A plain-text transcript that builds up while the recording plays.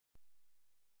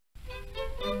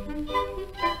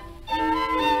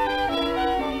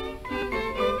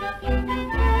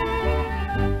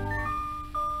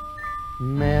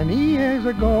Many years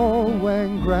ago,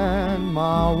 when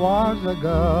Grandma was a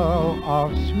girl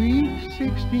of sweet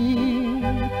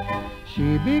 16,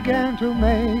 she began to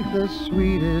make the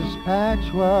sweetest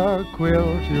patchwork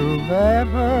quilt you've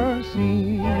ever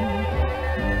seen.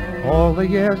 All the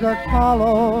years that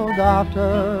followed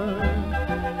after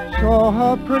saw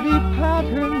her pretty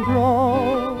pattern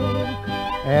grow,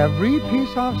 every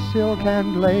piece of silk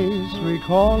and lace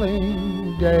recalling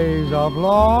days of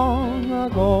long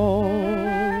ago.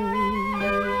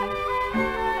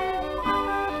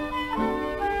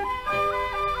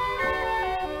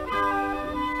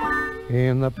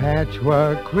 In the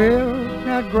patchwork quilt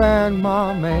that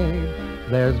Grandma made,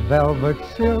 there's velvet,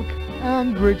 silk,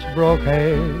 and rich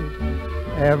brocade.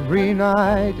 Every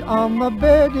night on the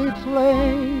bed it's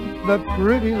laid, the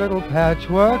pretty little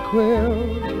patchwork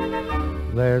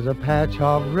quilt. There's a patch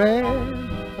of red,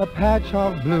 a patch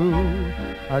of blue,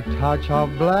 a touch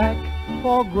of black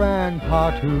for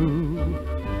Grandpa too.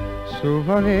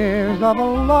 Souvenirs of a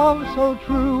love so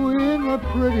true in the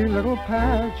pretty little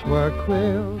patchwork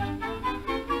quilt.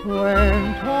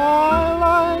 When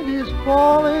twilight is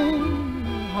falling,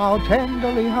 how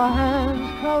tenderly her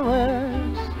hands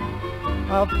caress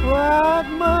a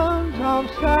fragment of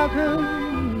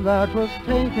satin that was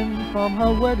taken from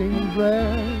her wedding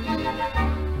dress.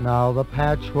 Now the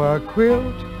patchwork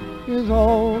quilt is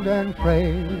old and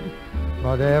frayed,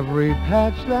 but every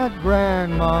patch that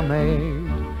Grandma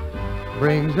made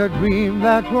brings a dream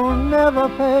that will never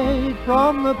fade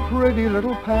from the pretty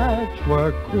little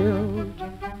patchwork quilt.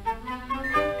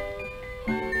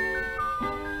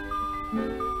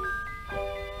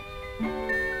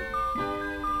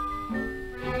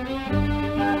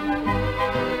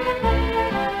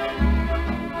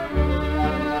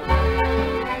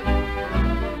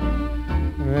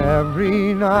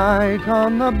 Every night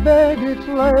on the bed it's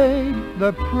laid,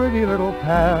 the pretty little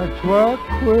patchwork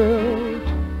quilt.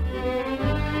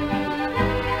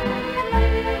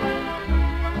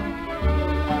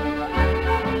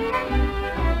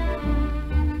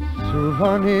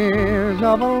 Souvenirs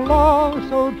of a love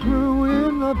so true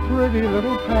in the pretty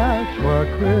little patchwork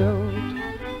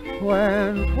quilt.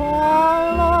 When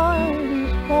twilight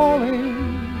is falling,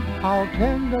 how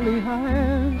tenderly her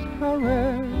hands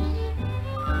caress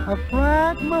a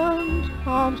fragment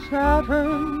of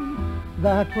satin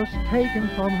that was taken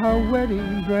from her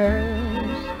wedding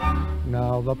dress.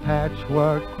 Now the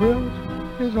patchwork quilt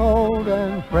is old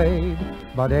and frayed,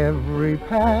 but every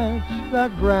patch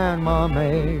that Grandma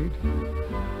made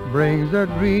brings a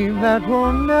dream that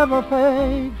will never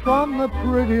fade from the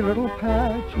pretty little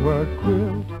patchwork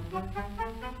quilt.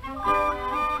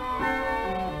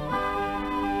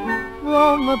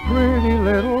 From the pretty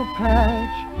little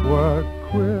patchwork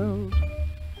quilt.